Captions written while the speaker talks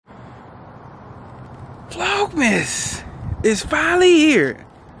Vlogmas is finally here.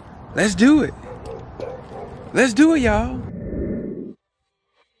 Let's do it. Let's do it, y'all.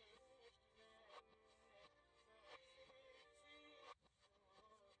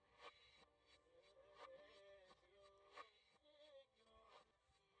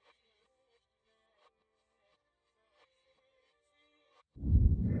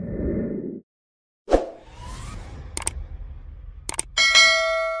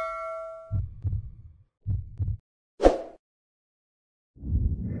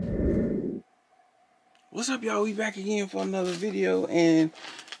 What's up, y'all? We back again for another video, and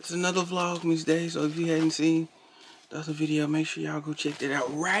it's another Vlogmas day. So if you hadn't seen the other video, make sure y'all go check that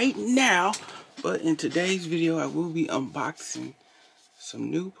out right now. But in today's video, I will be unboxing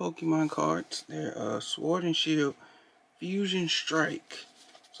some new Pokemon cards. They're Sword and Shield Fusion Strike.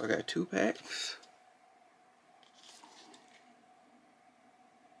 So I got 2 packs.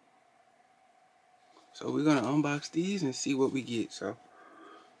 So we're gonna unbox these and see what we get. So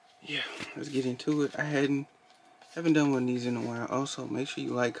yeah, let's get into it. I haven't done one of these in a while. Also, make sure you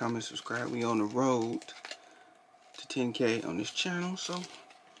like, comment, subscribe. We on the road to 10K on this channel, so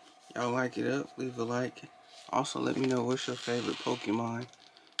y'all like it up, leave a like. Also, let me know what's your favorite Pokemon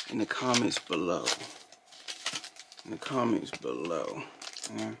in the comments below.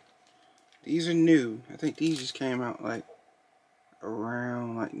 These are new. I think these just came out like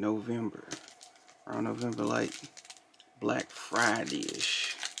around like November. Around November, like Black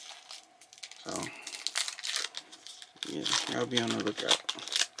Friday-ish. So yeah, y'all be on the lookout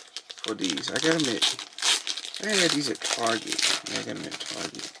for these. I got them I got these at Target. Yeah, I got them at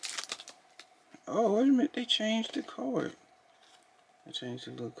Target. Oh, wait a minute, they changed the card. They changed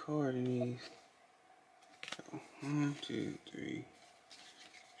the little card in these. So, 1, 2, 3.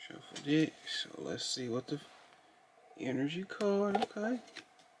 Shuffle it. So let's see what the energy card. Okay.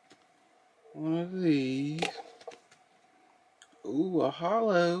 One of these. Ooh, a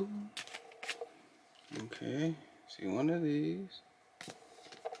hollow. Okay. See one of these.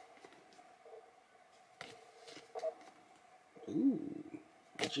 Ooh,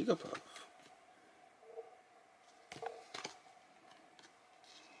 a Jigglypuff.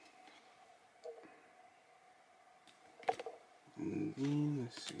 And then,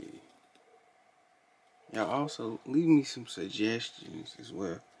 let's see. Y'all also leave me some suggestions as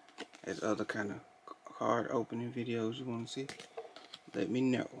well as other kind of card opening videos you want to see. Let me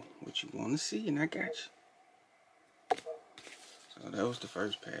know what you want to see and I got you. So that was the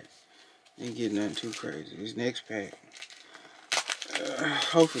first pack. Didn't get nothing too crazy. This next pack,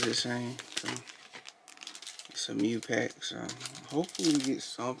 hopefully the same. So it's a Mew pack, so hopefully we get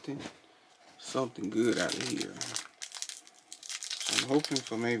something good out of here. So I'm hoping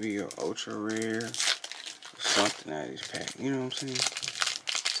for maybe an ultra rare or something out of this pack. You know what I'm saying?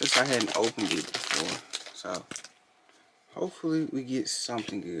 Since I hadn't opened it before, so hopefully we get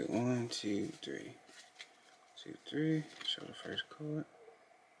something good. 1, 2, 3. 2, 3. Show the first card.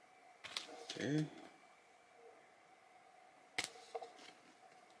 Okay.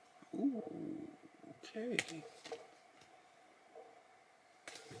 Ooh, okay.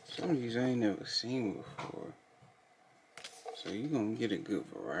 Some of these I ain't never seen before. So you're gonna get a good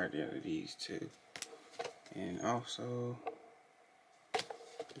variety out of these too. And also,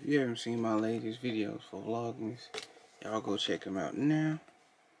 if you haven't seen my latest videos for Vlogmas, y'all go check them out now.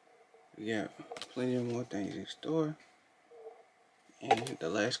 We got plenty of more things in store. And the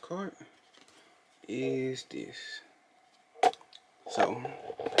last card is this. So,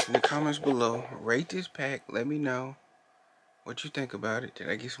 in the comments below, rate this pack. Let me know what you think about it. Did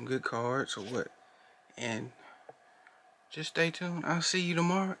I get some good cards or what? And just stay tuned. I'll see you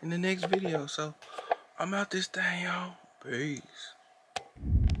tomorrow in the next video. So, I'm out this thing, y'all. Peace.